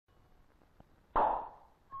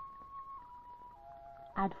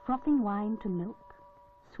Add frothing wine to milk,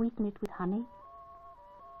 sweeten it with honey.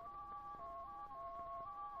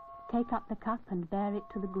 Take up the cup and bear it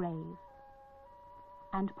to the grave,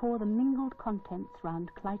 and pour the mingled contents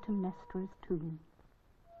round Clytemnestra's tomb.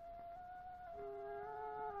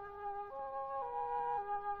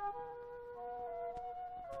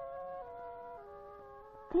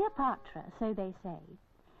 Cleopatra, so they say,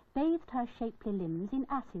 bathed her shapely limbs in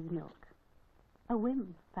ass's milk. A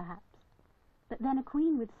whim, perhaps, but then a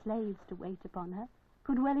queen with slaves to wait upon her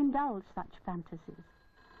could well indulge such fantasies.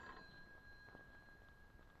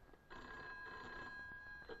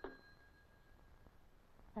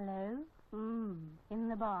 Hello? In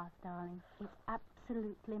the bath, darling. It's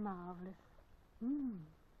absolutely marvellous.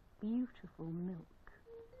 Beautiful milk.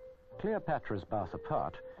 Cleopatra's bath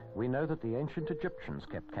apart, we know that the ancient Egyptians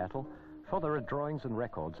kept cattle, for there are drawings and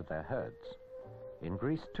records of their herds. In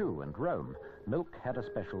Greece, too, and Rome, milk had a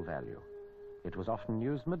special value. It was often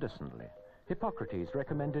used medicinally. Hippocrates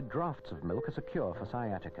recommended draughts of milk as a cure for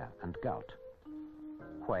sciatica and gout.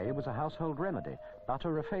 Whey was a household remedy,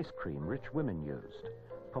 butter a face cream rich women used.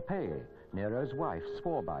 Poppaea, Nero's wife,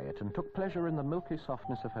 swore by it and took pleasure in the milky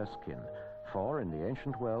softness of her skin, for in the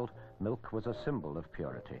ancient world, milk was a symbol of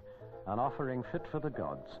purity, an offering fit for the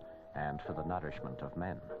gods and for the nourishment of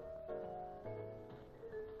men.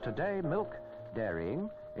 Today, milk,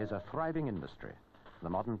 dairying, is a thriving industry. The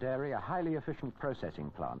modern dairy, a highly efficient processing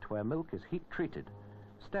plant where milk is heat-treated,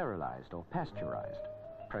 sterilized or pasteurized,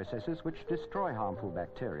 processes which destroy harmful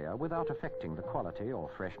bacteria without affecting the quality or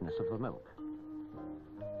freshness of the milk.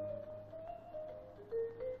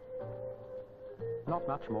 Not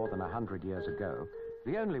much more than 100 years ago,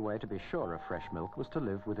 the only way to be sure of fresh milk was to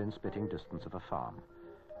live within spitting distance of a farm.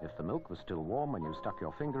 If the milk was still warm when you stuck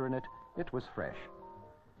your finger in it, it was fresh.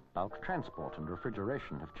 Bulk transport and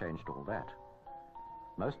refrigeration have changed all that.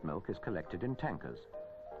 Most milk is collected in tankers.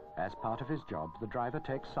 As part of his job, the driver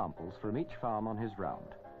takes samples from each farm on his round.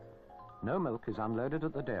 No milk is unloaded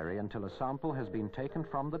at the dairy until a sample has been taken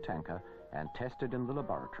from the tanker and tested in the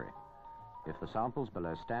laboratory. If the sample's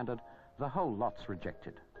below standard, the whole lot's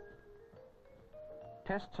rejected.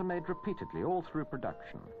 Tests are made repeatedly all through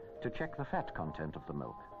production to check the fat content of the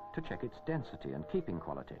milk, to check its density and keeping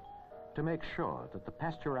quality, to make sure that the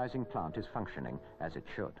pasteurizing plant is functioning as it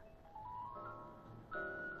should.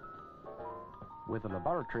 With a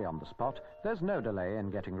laboratory on the spot, there's no delay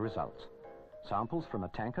in getting results. Samples from a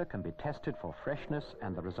tanker can be tested for freshness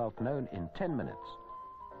and the result known in 10 minutes.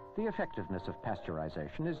 The effectiveness of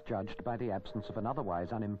pasteurization is judged by the absence of an otherwise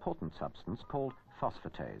unimportant substance called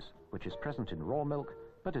phosphatase, which is present in raw milk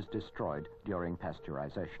but is destroyed during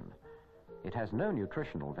pasteurization. It has no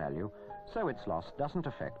nutritional value, so its loss doesn't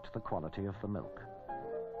affect the quality of the milk.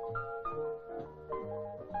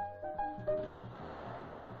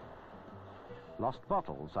 Lost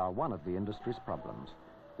bottles are one of the industry's problems.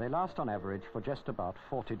 They last on average for just about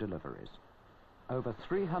 40 deliveries. Over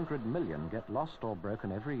 300 million get lost or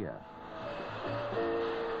broken every year.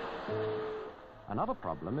 Another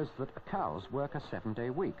problem is that cows work a 7-day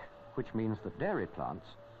week, which means that dairy plants,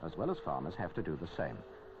 as well as farmers, have to do the same.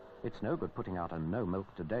 It's no good putting out a no milk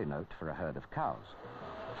today note for a herd of cows.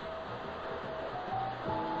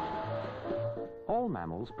 All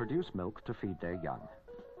mammals produce milk to feed their young,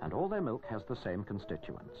 and all their milk has the same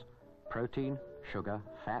constituents: protein, sugar,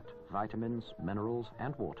 fat, vitamins, minerals,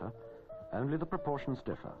 and water. Only the proportions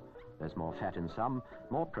differ. There's more fat in some,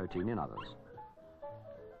 more protein in others.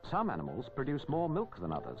 Some animals produce more milk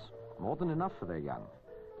than others, more than enough for their young,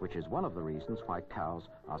 which is one of the reasons why cows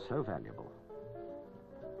are so valuable.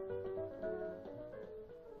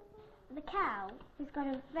 The cow has got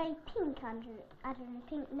a very pink udder and a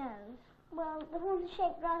pink nose. Well, the horns are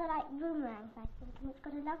shaped rather like boomerangs, I think, and it's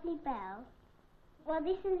got a lovely bell. Well,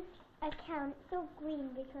 this is a cow, and it's still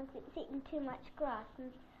green because it's eaten too much grass. And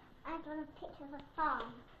I've got a picture of a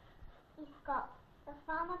farm. He's got the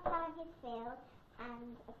farmer plowing his field,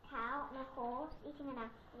 and a cow and a horse eating an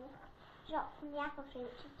apple, dropped from the apple tree,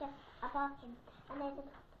 which is just above him. And there's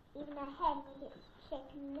even a hen with its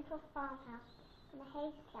shaped in a little farmhouse in a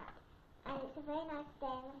haystack. And it's a very nice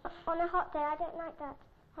day. On a hot day, I don't like that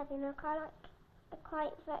heavy milk. I like the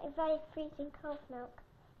quite very freezing cold milk.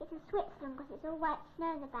 It's in Switzerland because it's all white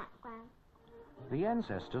snow in the background. The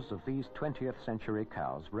ancestors of these 20th century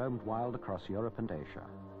cows roamed wild across Europe and Asia.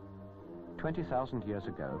 20,000 years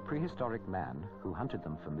ago, prehistoric man, who hunted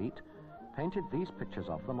them for meat, painted these pictures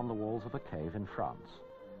of them on the walls of a cave in France.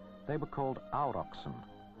 They were called aurochsen.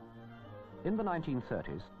 In the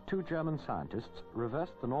 1930s, 2 German scientists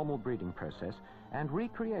reversed the normal breeding process and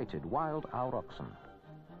recreated wild aurochsen.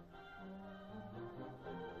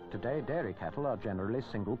 Today, dairy cattle are generally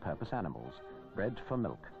single-purpose animals, bred for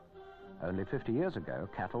milk. Only 50 years ago,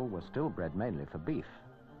 cattle were still bred mainly for beef.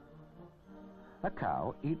 A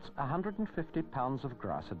cow eats 150 pounds of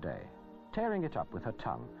grass a day, tearing it up with her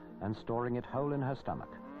tongue and storing it whole in her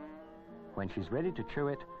stomach. When she's ready to chew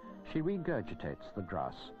it, she regurgitates the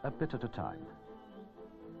grass a bit at a time.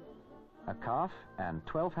 A calf and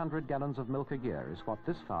 1,200 gallons of milk a year is what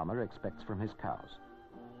this farmer expects from his cows.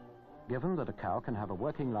 Given that a cow can have a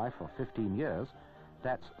working life of 15 years,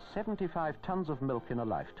 that's 75 tons of milk in a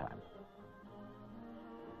lifetime.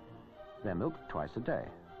 They're milked twice a day.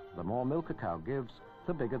 The more milk a cow gives,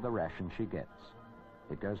 the bigger the ration she gets.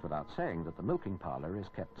 It goes without saying that the milking parlour is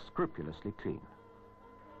kept scrupulously clean.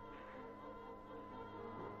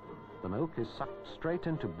 The milk is sucked straight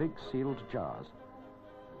into big sealed jars.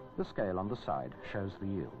 The scale on the side shows the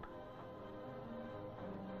yield.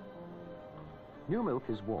 New milk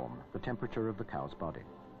is warm, the temperature of the cow's body.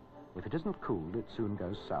 If it isn't cooled, it soon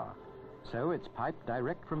goes sour. So it's piped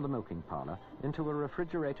direct from the milking parlour into a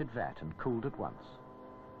refrigerated vat and cooled at once.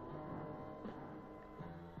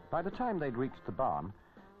 By the time they'd reached the barn,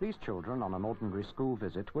 these children on an ordinary school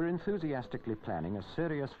visit were enthusiastically planning a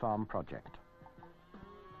serious farm project.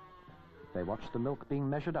 They watched the milk being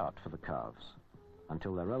measured out for the calves.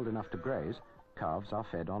 Until they're old enough to graze, calves are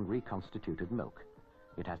fed on reconstituted milk.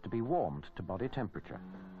 It has to be warmed to body temperature,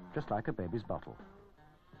 just like a baby's bottle.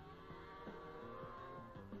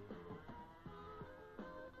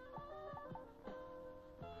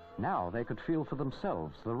 Now they could feel for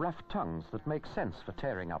themselves the rough tongues that make sense for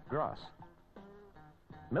tearing up grass.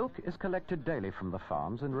 Milk is collected daily from the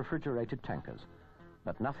farms in refrigerated tankers,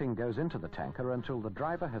 but nothing goes into the tanker until the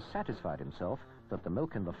driver has satisfied himself that the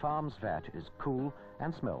milk in the farm's vat is cool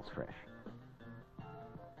and smells fresh.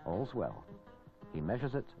 All's well. He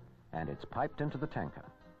measures it, and it's piped into the tanker.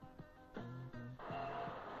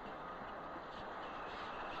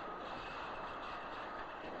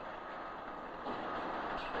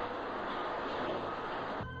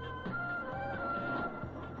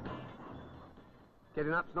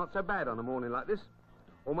 Getting up's not so bad on a morning like this.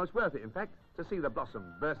 Almost worth it, in fact, to see the blossom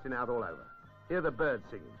bursting out all over. Hear the birds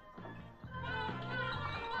singing.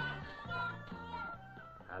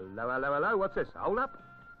 Hello, hello, hello. What's this? Hold up.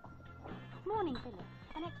 Morning, Philip.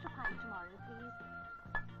 An extra pint tomorrow, please.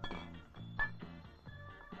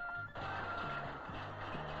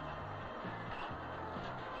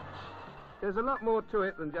 There's a lot more to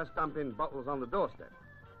it than just dumping bottles on the doorstep.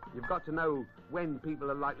 You've got to know when people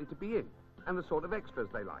are likely to be in and the sort of extras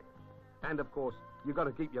they like. And, of course, you've got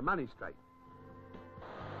to keep your money straight.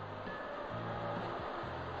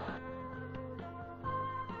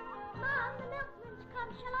 Mum, the milkman's come.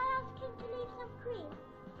 Shall I ask him to leave some cream?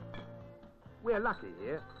 We're lucky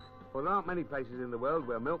here, for there aren't many places in the world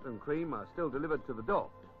where milk and cream are still delivered to the door.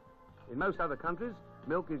 In most other countries,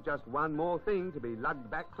 milk is just one more thing to be lugged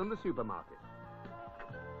back from the supermarket.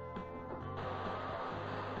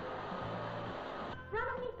 Run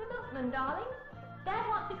and meet the milkman, darling. Dad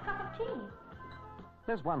wants his cup of tea.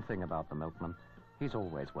 There's one thing about the milkman. He's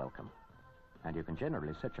always welcome. And you can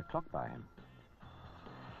generally set your clock by him.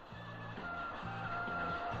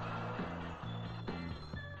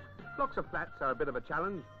 Blocks of flats are a bit of a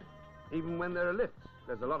challenge. Even when there are lifts,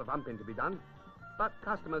 there's a lot of humping to be done. But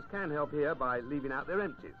customers can help here by leaving out their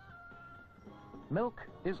empties. Milk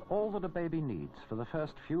is all that a baby needs for the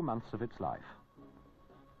first few months of its life.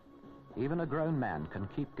 Even a grown man can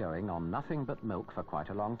keep going on nothing but milk for quite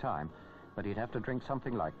a long time, but he'd have to drink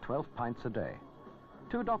something like 12 pints a day.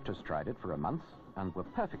 2 doctors tried it for a month and were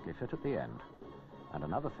perfectly fit at the end. And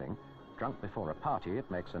another thing, drunk before a party,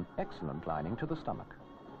 it makes an excellent lining to the stomach.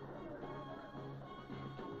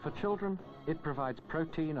 For children, it provides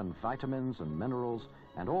protein and vitamins and minerals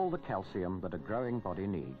and all the calcium that a growing body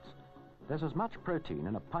needs. There's as much protein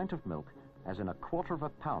in a pint of milk as in 1/4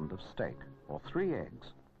 pound of steak or 3 eggs.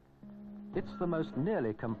 It's the most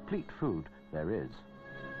nearly complete food there is.